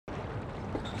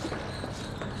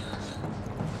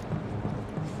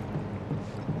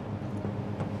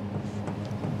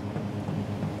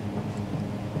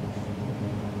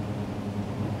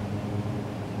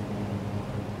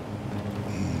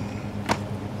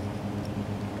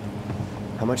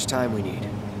How much time we need?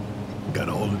 Got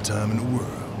all the time in the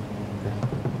world.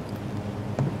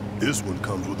 This one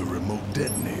comes with a remote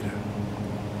detonator.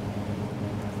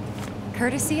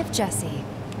 Courtesy of Jesse.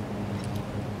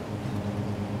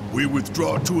 We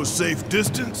withdraw to a safe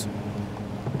distance.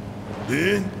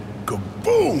 Then,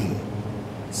 kaboom!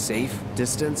 Safe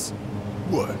distance?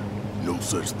 What? No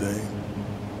such thing.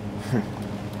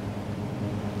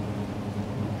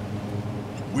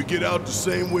 We get out the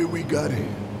same way we got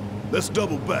in. Let's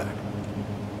double back.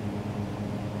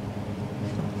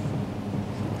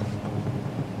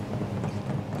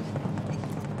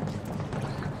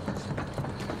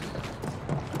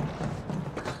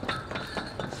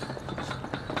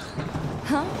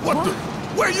 Huh? What the?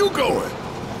 Where you going?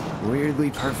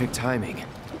 Weirdly perfect timing.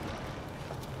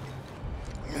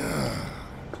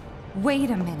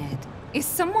 Wait a minute. Is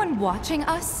someone watching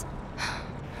us?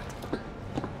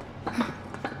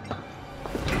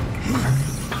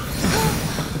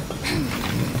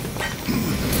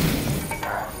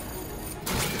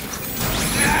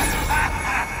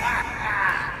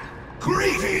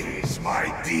 Greetings,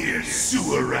 my dear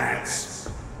sewer rats.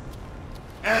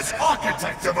 As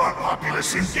architect of our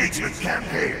populace engagement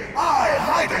campaign, I,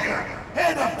 Heidegger,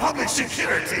 head of public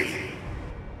security,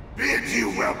 bid you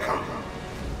welcome.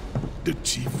 The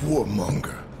chief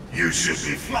warmonger. You should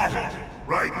be flattered.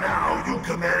 Right now, you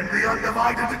command the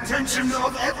undivided attention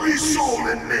of every soul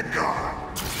in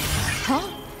Midgard. Huh?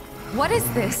 What is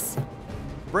this?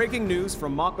 Breaking news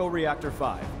from Mako Reactor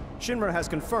 5. Shinra has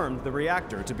confirmed the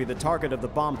reactor to be the target of the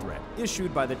bomb threat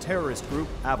issued by the terrorist group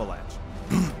Avalanche.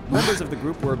 Members of the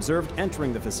group were observed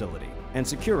entering the facility, and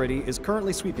security is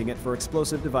currently sweeping it for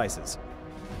explosive devices.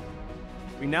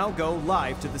 We now go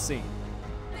live to the scene.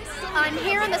 I'm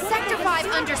here in the Sector 5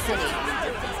 Undercity.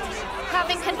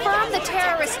 Having confirmed the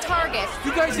terrorist target, the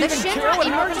Shinra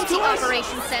Emergency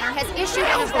Operations Center has issued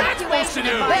an evacuation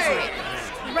advisory.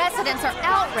 Residents are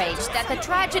outraged that the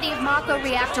tragedy of Mako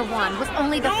Reactor 1 was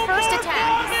only the first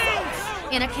attack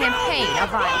in a campaign of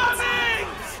violence.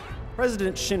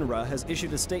 President Shinra has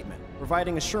issued a statement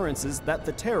providing assurances that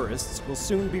the terrorists will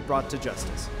soon be brought to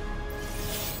justice.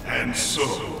 And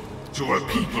so, to a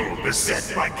people beset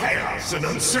by chaos and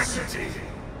uncertainty,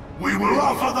 we will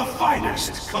offer the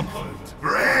finest comfort,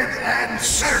 bread and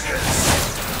circus.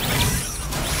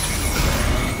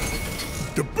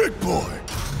 The big boy.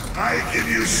 I give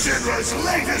you Shinra's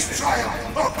latest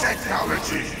triumph of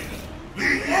technology.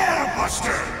 The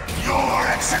Airbuster, your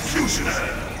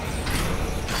executioner.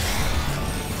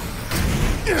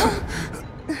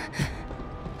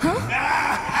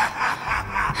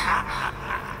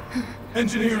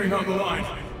 Engineering on the line.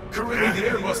 Currently, the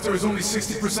Airbuster is only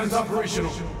 60%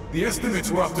 operational. The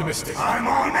estimates were optimistic. I'm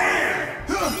on air!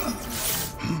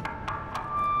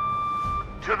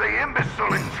 To the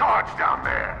imbecile in charge down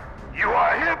there, you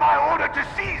are hereby ordered to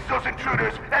seize those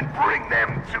intruders and bring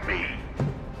them to me.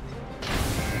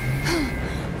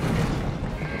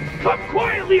 Come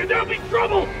quietly or there'll be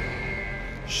trouble!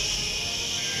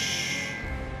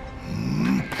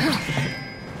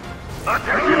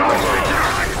 Attention all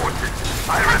security forces!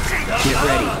 I repeat! Get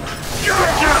ready. You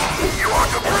are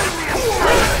to bring the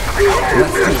insurgents to the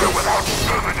command center without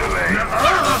further delay.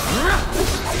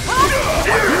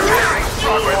 Engineering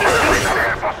progress is getting that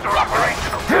Airbuster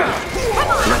operational.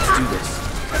 Let's do this.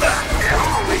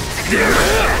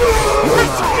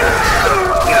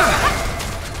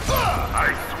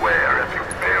 I swear if you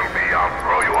fail me, I'll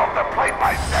throw you off the plane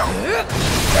myself.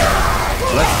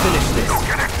 Let's finish this.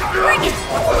 Bring it!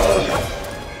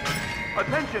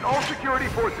 Attention, all security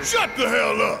forces. Shut the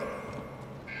hell up!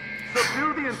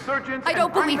 Subdue the insurgents I don't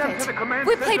and bring believe them to the it. command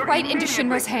We played center right into immediately.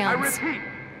 Shinra's hands. I repeat.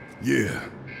 Yeah,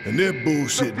 and their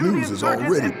bullshit Subdue the news is insurgents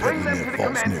already and bring peddling them to their the false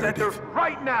command center narrative.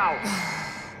 right now.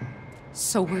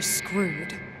 So we're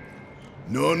screwed.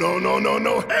 No, no, no, no,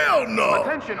 no, hell no!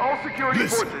 Attention, all security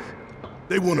Listen. forces.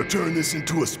 They want to turn this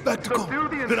into a spectacle? Subdue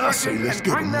the Then I say insurgents let's and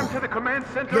give bring them them to more. the command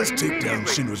center Let's take down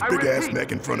immediately. Shinra's I big ass repeat.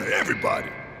 neck in front of everybody.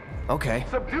 Okay.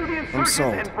 Subdue the I'm insurgents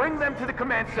sold. and bring them to the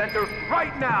command center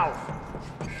right now.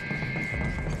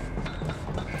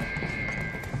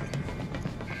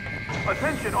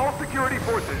 Attention, all security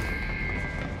forces.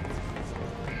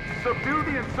 Subdue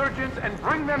the insurgents and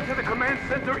bring them to the command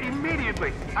center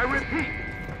immediately. I repeat.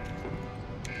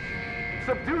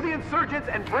 Subdue the insurgents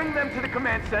and bring them to the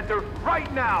command center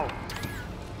right now.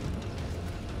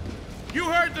 You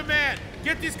heard the man!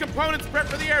 Get these components prepped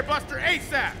for the Airbuster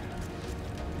ASAP!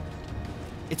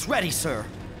 It's ready, sir.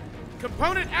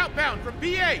 Component outbound from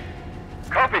B8!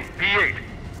 Copy, B8.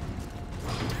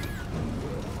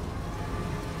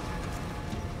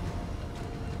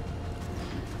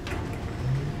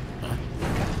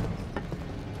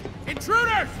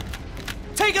 Intruders!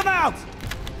 Take him out!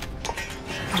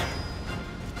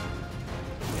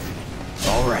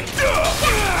 All right.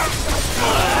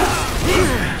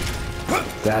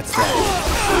 That's that.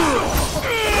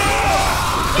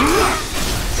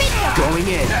 Going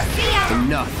in.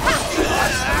 Enough.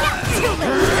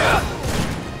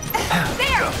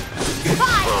 There!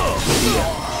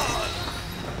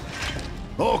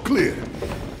 5! All clear.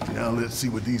 Now let's see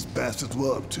what these bastards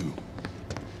were up to.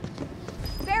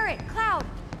 Barrett, Cloud,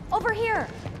 over here.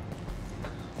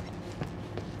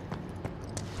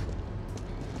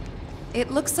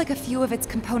 It looks like a few of its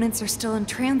components are still in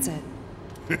transit.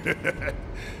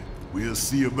 We'll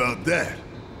see about that.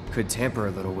 Could tamper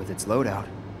a little with its loadout.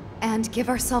 And give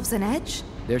ourselves an edge?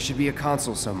 There should be a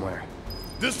console somewhere.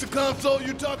 This the console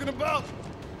you talking about?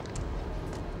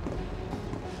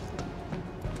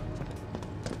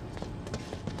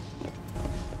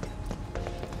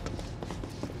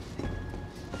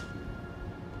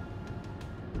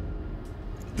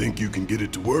 Think you can get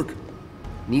it to work?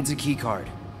 Needs a keycard.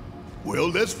 Well,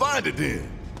 let's find it then.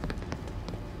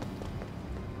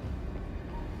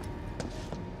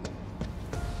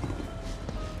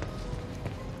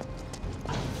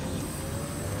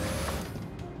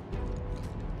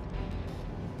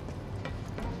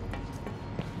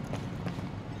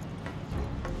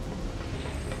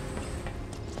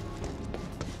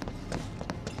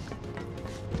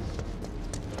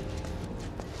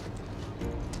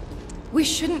 We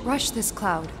shouldn't rush this,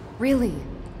 Cloud. Really.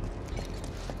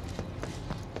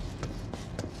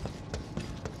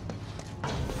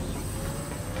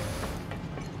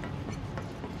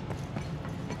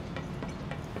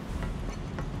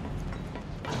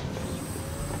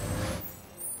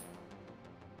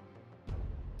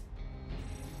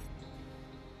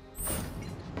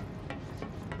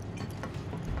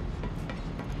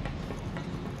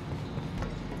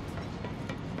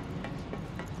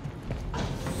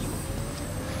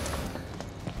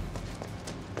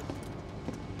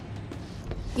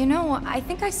 You know, I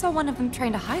think I saw one of them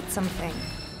trying to hide something.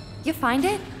 You find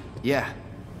it? Yeah.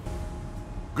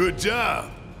 Good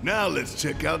job. Now let's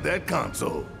check out that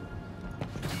console.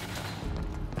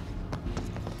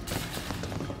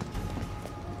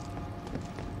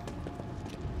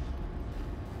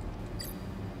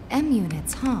 M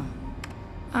units, huh?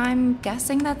 I'm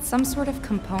guessing that's some sort of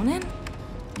component?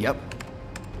 Yep.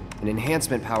 An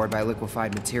enhancement powered by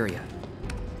liquefied materia.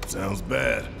 Sounds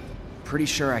bad. Pretty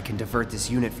sure I can divert this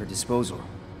unit for disposal.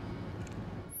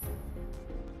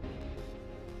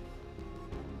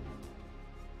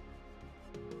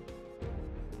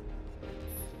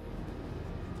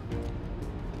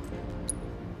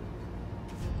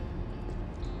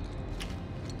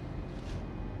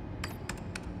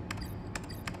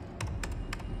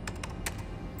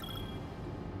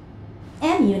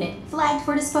 M unit flagged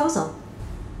for disposal.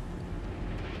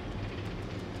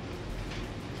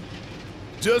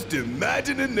 Just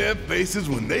imagining their faces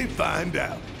when they find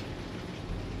out.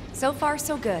 So far,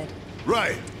 so good.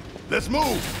 Right. Let's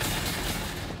move.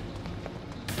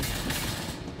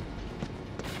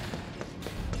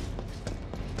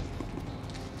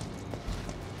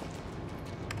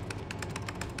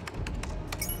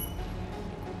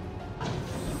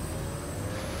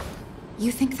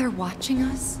 You think they're watching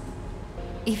us?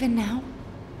 Even now?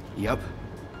 Yep.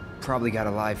 Probably got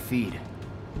a live feed.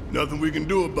 Nothing we can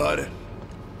do about it.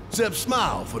 Except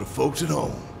smile for the folks at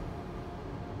home.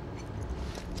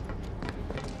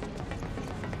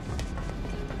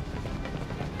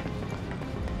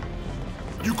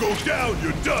 You go down,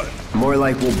 you're done. More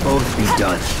like we'll both be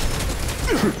done.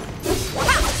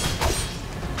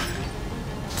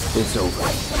 It's over.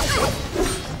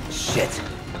 Shit.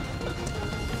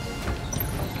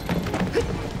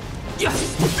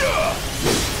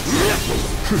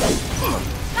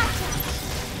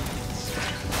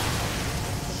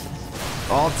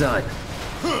 All done.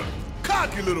 Huh.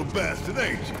 Cocky little bastard,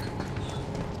 ain't you?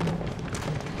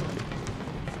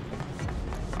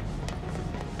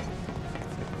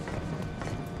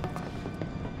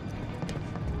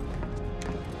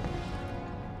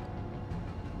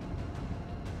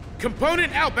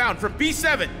 Component outbound from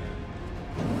VII.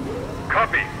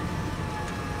 Copy.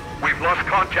 We've lost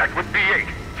contact with VIII.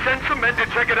 Send some men to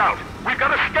check it out. We've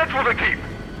got a schedule to keep.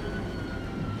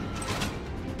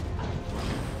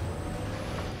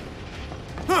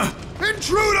 Huh!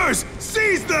 Intruders!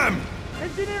 Seize them!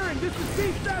 Engineering, this is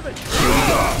V7.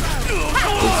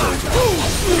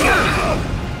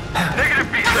 Negative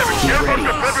V7. Airbus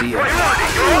defenders priority. You're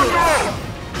on your own.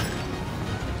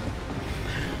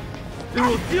 We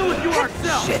will deal with you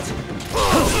ourselves. Shit.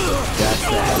 That's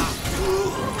that.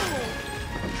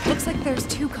 Looks like there's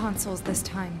two consoles this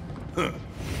time. Huh.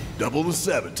 Double the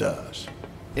sabotage.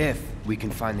 If we can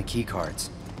find the key cards.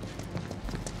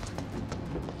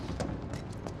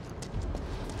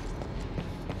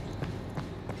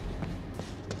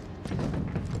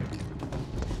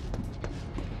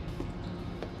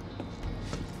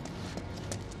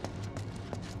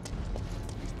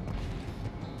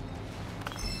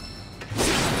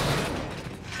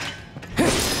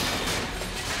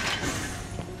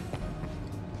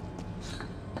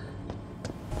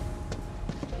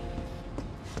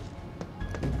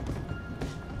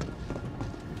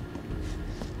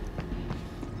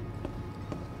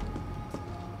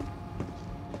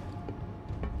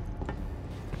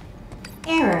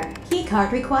 Error.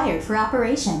 Keycard required for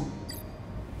operation.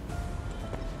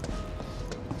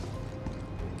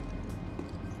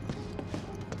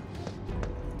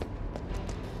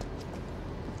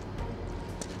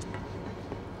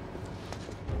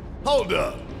 Hold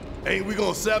up. Ain't we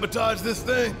gonna sabotage this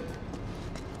thing?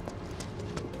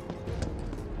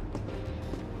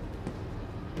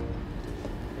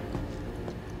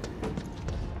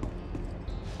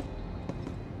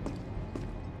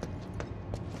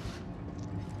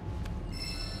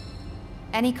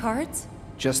 Any cards?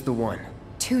 Just the one.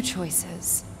 2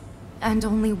 choices. And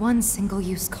only 1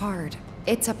 single-use card.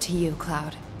 It's up to you,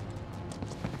 Cloud.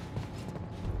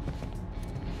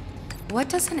 What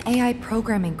does an AI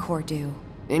programming core do?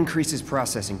 Increases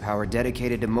processing power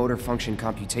dedicated to motor function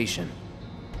computation.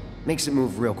 Makes it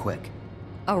move real quick.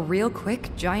 A real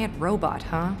quick giant robot,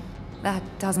 huh? That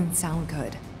doesn't sound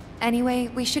good. Anyway,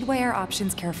 we should weigh our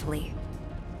options carefully.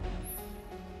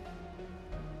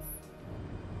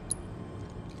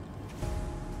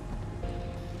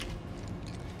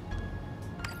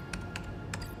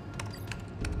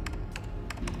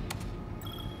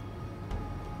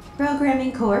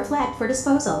 Programming core flagged for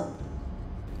disposal.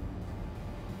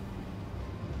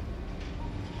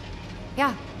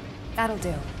 Yeah, that'll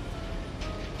do.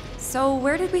 So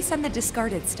where did we send the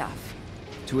discarded stuff?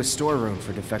 To a storeroom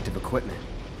for defective equipment,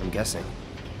 I'm guessing.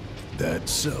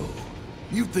 That's so.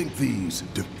 You think these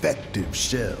defective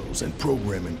shells and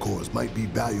programming cores might be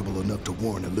valuable enough to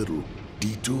warrant a little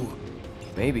detour?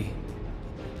 Maybe.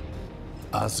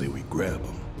 I say we grab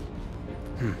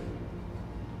them.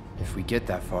 If we get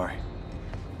that far.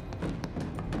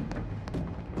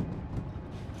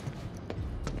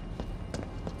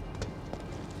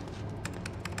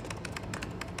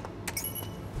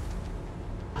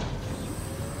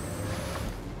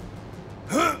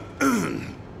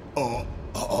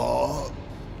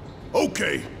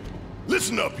 Okay,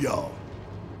 listen up, y'all.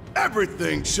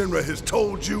 Everything Shinra has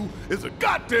told you is a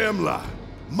goddamn lie.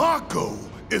 Mako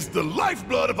is the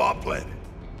lifeblood of our planet.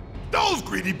 Those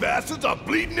greedy bastards are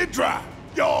bleeding it dry.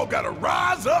 Y'all gotta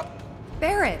rise up.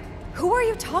 Barrett, who are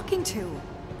you talking to?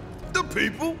 The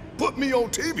people. Put me on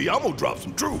TV, I'm gonna drop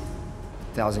some truth.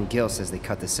 1000 Gil says they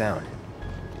cut the sound.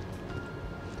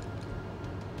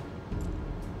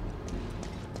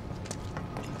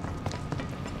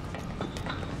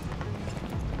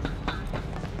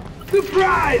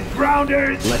 Surprise,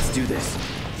 Grounders! Let's do this.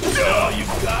 Oh, you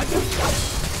got it.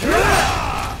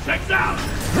 Checks out!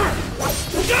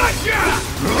 Gotcha!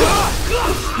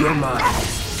 You're mine.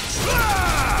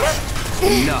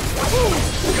 Enough.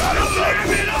 Gotta slam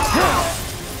it off!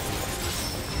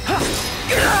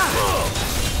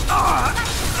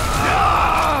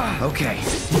 Okay.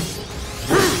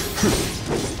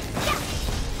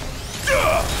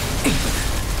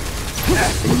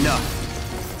 Enough.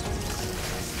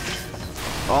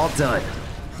 All done.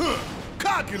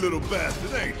 Cocky little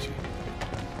bastard, ain't you?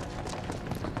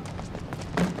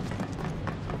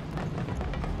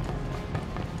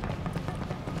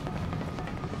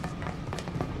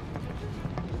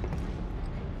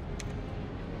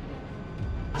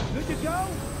 Good to go?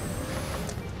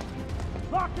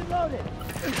 Locked and loaded.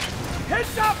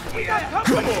 Heads up! We got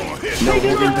company! Come on, hit No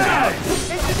holding back.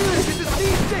 Engineers to the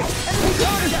C6! Enemy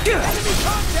contact! Enemy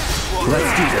contact!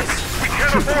 Let's do this. We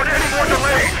can't afford any more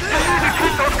delays! We need to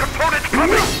keep those components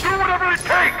coming! Do whatever it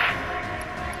takes!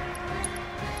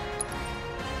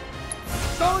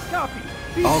 Solid copy!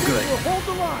 These All things good. will hold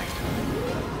the line!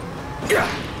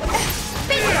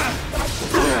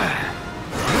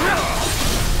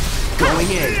 Going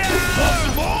in.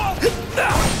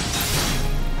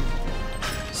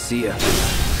 See ya.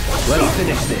 Let's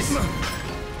finish this.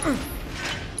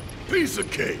 Piece of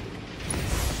cake.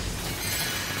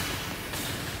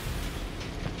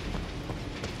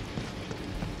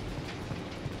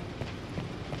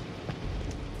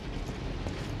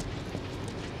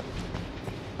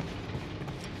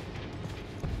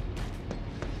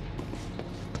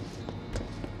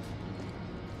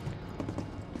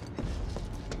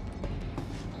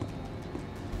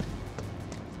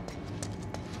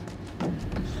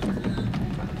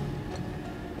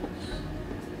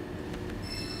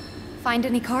 Find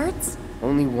any cards?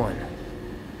 Only one.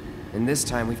 And this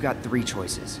time we've got 3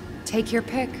 choices. Take your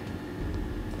pick.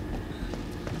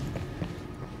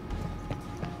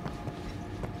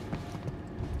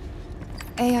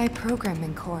 AI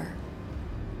programming core.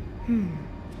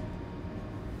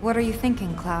 What are you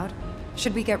thinking, Cloud?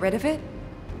 Should we get rid of it?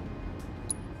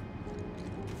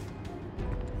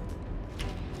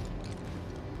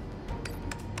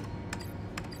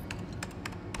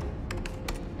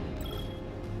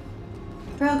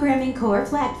 Programming core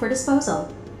flagged for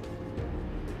disposal.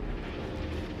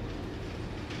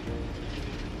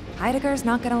 Heidegger's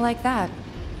not gonna like that.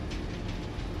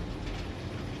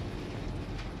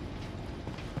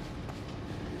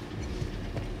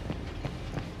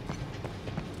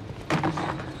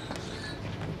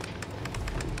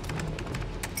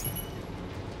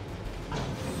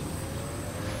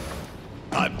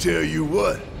 I tell you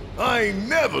what, I ain't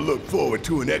never looked forward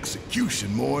to an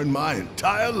execution more in my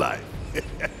entire life.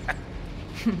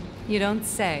 You don't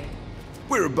say.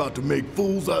 We're about to make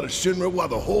fools out of Shinra while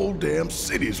the whole damn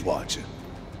city's watching.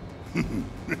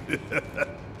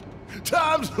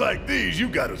 Times like these, you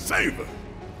gotta savor.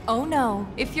 Oh no,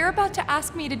 if you're about to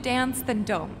ask me to dance, then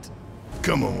don't.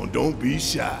 Come on, don't be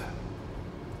shy.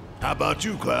 How about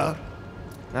you, Cloud?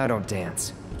 I don't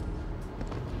dance.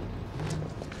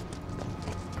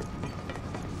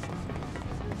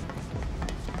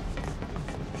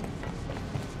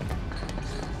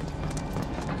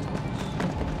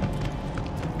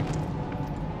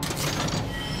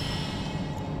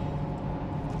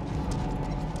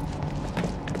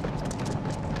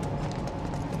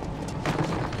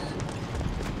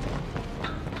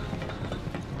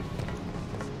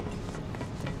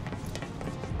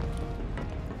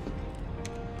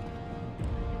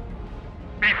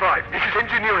 V5, this is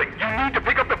engineering. You need to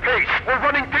pick up the pace. We're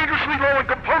running dangerously low on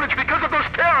components because of those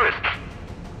terrorists.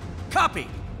 Copy!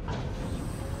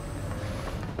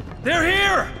 They're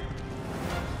here!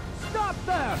 Stop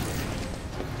them!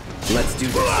 Let's do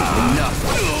this. Enough.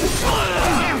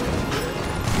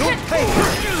 No paper!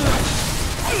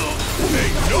 Hey,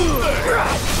 no there!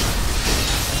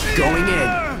 Going in.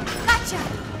 Gotcha!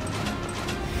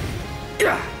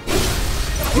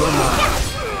 You're mine.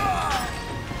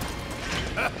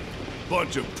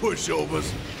 Bunch of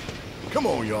pushovers. Come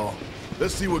on, y'all.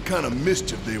 Let's see what kind of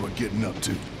mischief they were getting up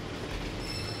to.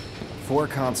 4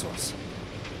 consoles.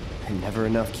 And never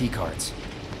enough keycards.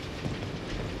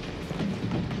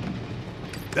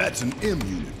 That's an M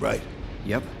unit, right?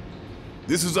 Yep.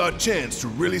 This is our chance to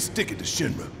really stick it to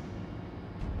Shinra.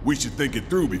 We should think it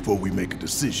through before we make a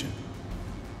decision.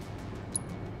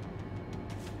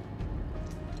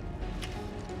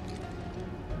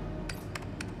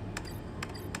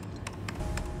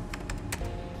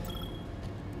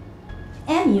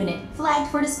 M unit flagged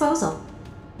for disposal.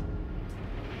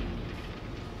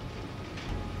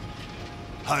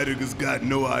 Heidegger's got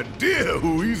no idea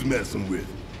who he's messing with.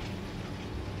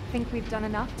 Think we've done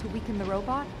enough to weaken the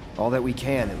robot? All that we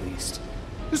can, at least.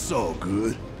 It's all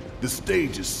good. The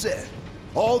stage is set.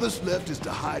 All that's left is to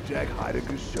hijack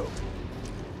Heidegger's show.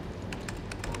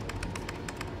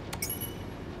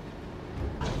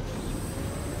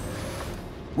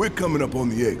 We're coming up on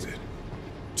the exit.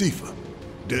 Tifa,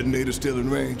 detonator still in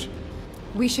range?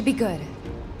 We should be good.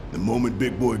 The moment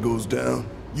Big Boy goes down,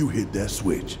 you hit that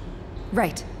switch.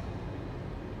 Right.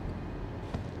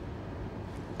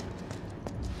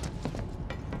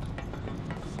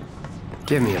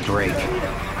 Give me a break.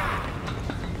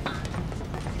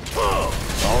 All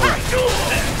right.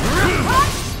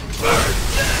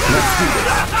 Let's do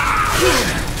this.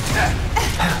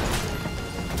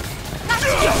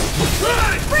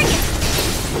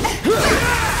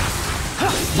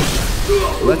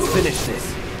 Let's finish this.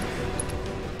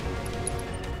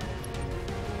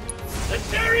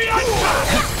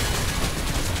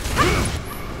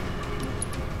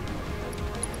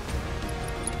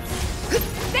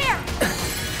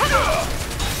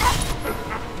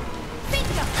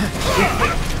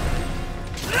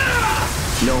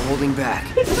 No holding back.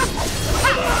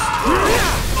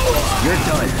 You're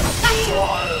done.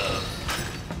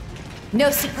 No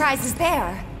surprises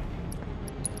there.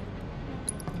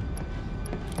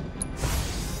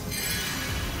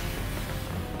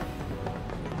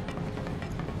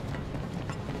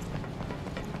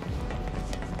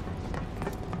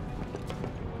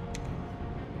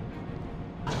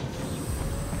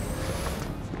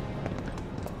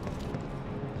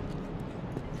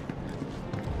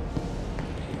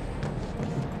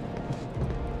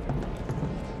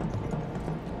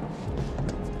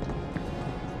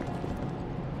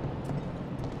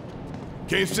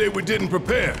 Can't say we didn't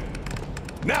prepare.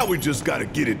 Now we just gotta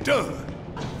get it done.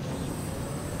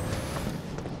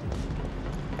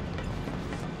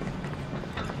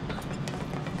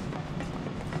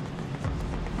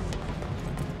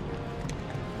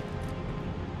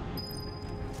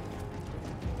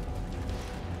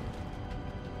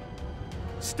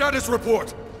 Status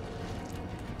report!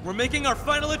 We're making our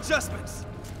final adjustments!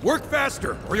 Work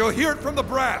faster, or you'll hear it from the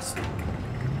brass!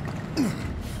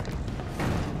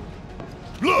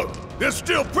 Look! They're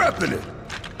still prepping it!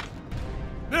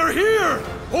 They're here!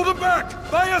 Hold them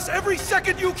back! Buy us every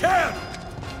second you can!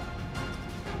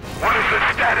 What is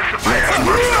the status of my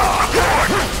efforts?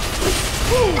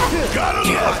 Got a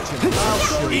lot!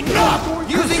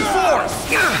 Enough! Using force!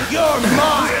 You're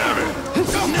mine!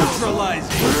 Neutralizing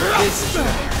this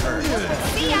hurt.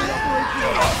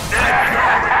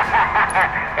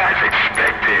 As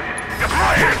expected, the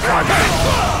fire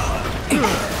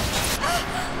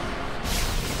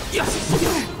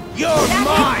You're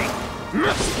mine!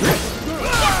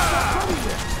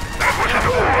 That was an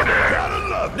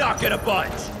order! Not gonna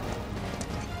budge!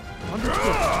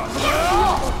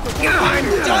 I'm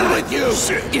done with you!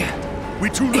 Shit! We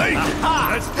too late!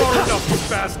 That's far enough, you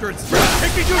bastards!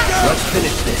 Taking you down! Let's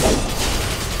finish this.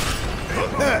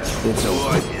 It's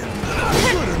over.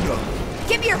 Good enough!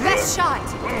 Give me your best shot!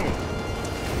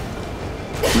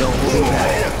 No holding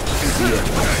back.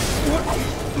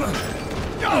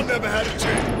 Y'all never had a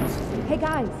chance! Hey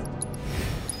guys.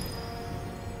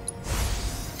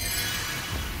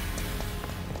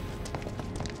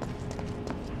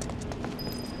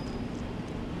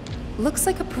 Looks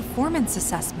like a performance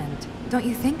assessment, don't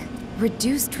you think?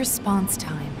 Reduced response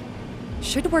time.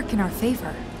 Should work in our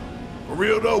favor. For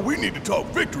real though, we need to talk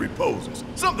victory poses.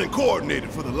 Something coordinated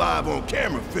for the live on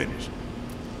camera finish.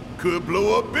 Could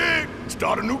blow up big,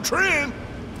 start a new trend.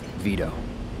 Veto.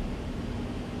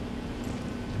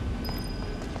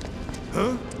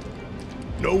 Huh?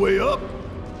 No way up?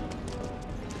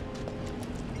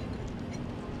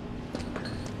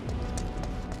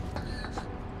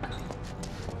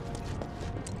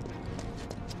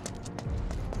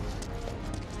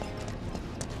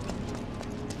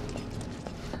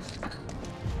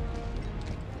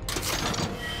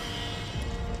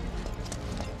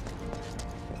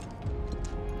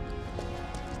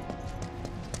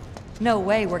 No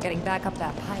way we're getting back up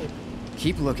that pipe.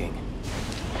 Keep looking.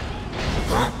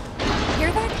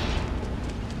 Hear that?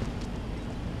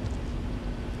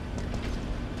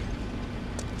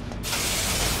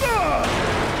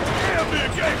 Damn, man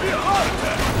gave me a heart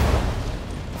attack!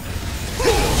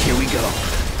 Here we go.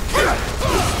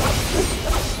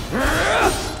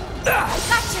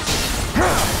 Gotcha!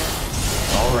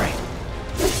 All right.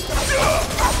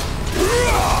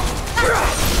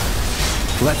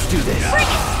 Let's do this.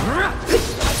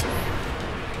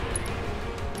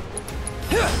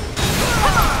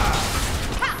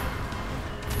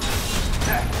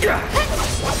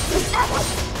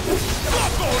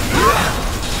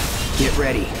 Get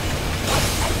ready.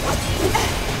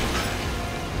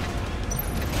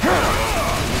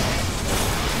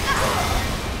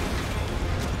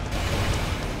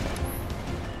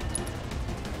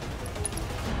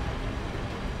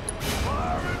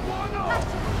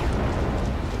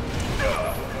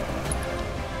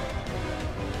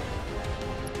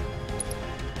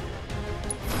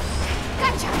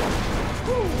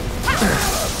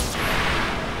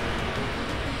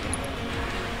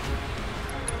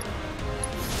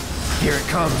 Here it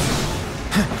comes.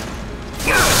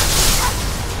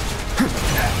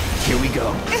 Here we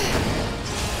go.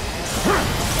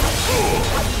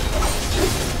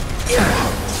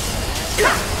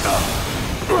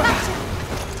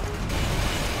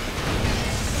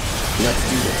 Let's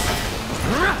do this.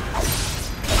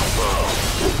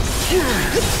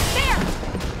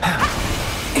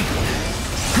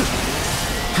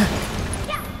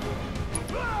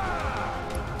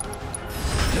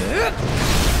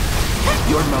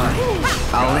 You're mine.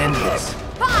 I'll end this.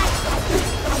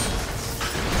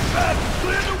 That's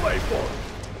cleared the way for it.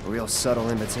 A real subtle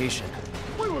invitation.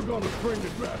 We were gonna bring the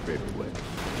draft anyway.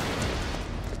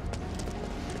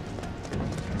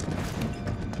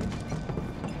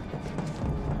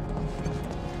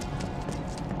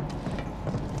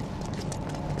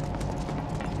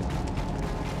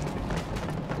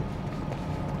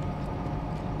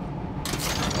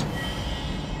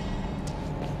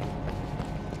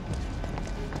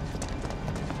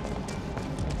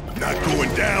 Not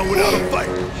going down without a fight.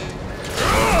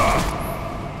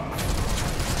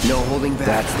 No holding back.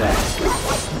 That's that.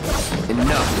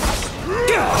 Enough.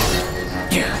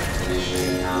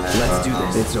 Let's do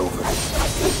this. It's over.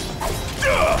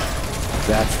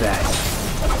 That's that.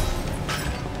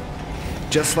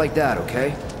 Just like that,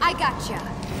 okay? I gotcha.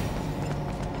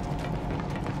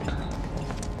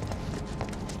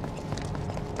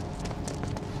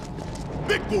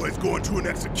 Big boy's going to an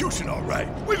execution, all right.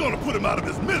 We're gonna put him out of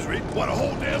his misery while the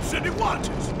whole damn city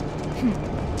watches.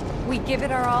 We give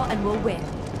it our all and we'll win.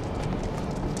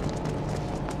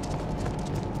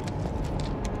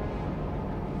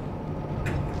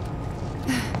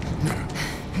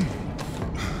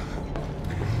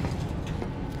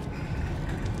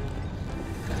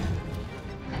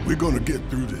 We're gonna get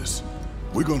through this.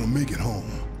 We're gonna make it home.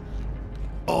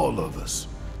 All of us.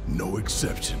 No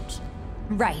exceptions.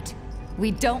 Right.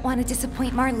 We don't want to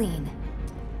disappoint Marlene.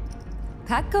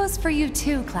 That goes for you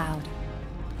too, Cloud.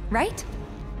 Right?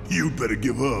 You'd better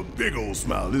give her a big old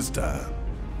smile this time.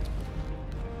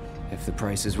 If the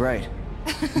price is right.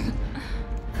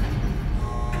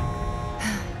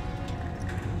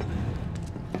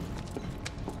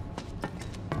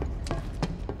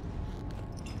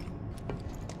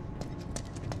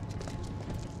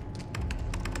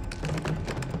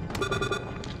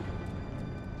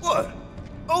 What?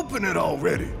 Open it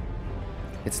already.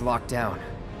 It's locked down.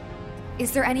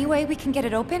 Is there any way we can get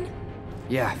it open?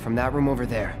 Yeah, from that room over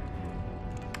there.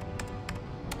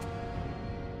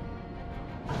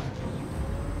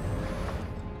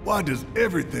 Why does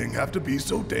everything have to be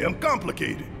so damn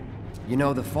complicated? You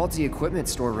know, the faulty equipment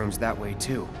storeroom's that way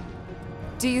too.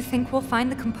 Do you think we'll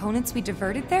find the components we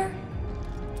diverted there?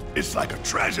 It's like a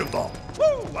treasure vault.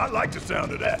 Woo! I like the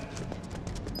sound of that.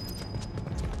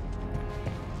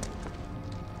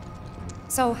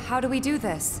 So how do we do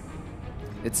this?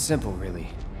 It's simple, really.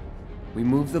 We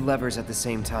move the levers at the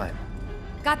same time.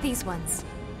 Got these ones.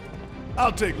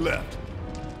 I'll take left,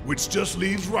 which just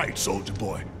leaves right, soldier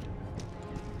boy.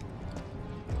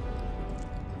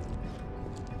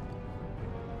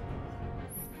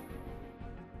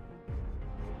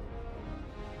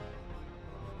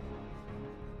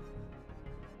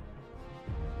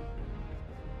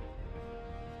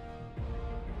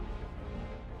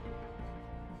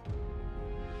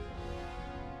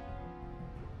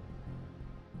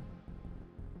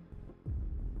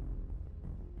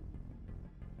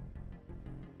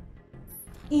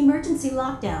 Emergency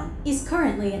lockdown is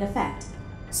currently in effect.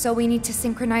 So we need to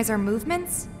synchronize our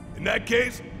movements? In that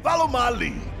case, follow my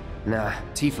lead. Nah,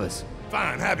 Tifa's.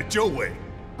 Fine, have it your way.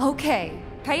 Okay,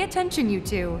 pay attention, you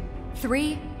two.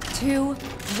 3, 2,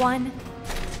 1.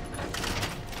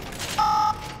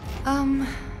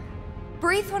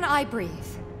 Breathe when I breathe.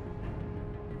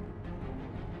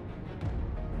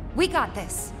 We got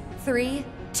this. 3,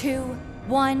 2,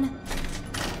 1.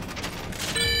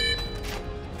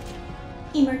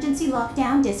 Emergency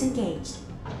lockdown disengaged.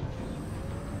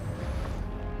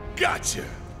 Gotcha.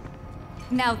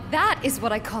 Now that is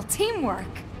what I call teamwork.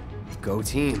 Go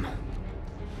team.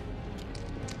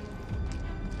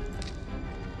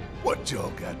 What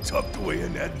y'all got tucked away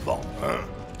in that vault, huh?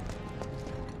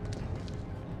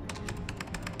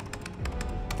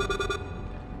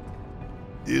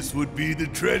 This would be the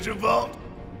treasure vault?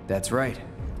 That's right.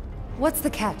 What's the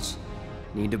catch?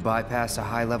 Need to bypass a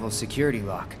high-level security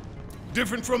lock.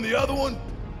 Different from the other one?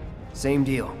 Same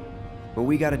deal. But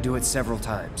we gotta do it several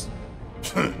times.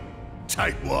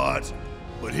 Tightwads.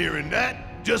 But hearing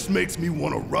that just makes me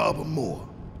want to rob him more.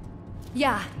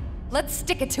 Yeah, let's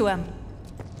stick it to him.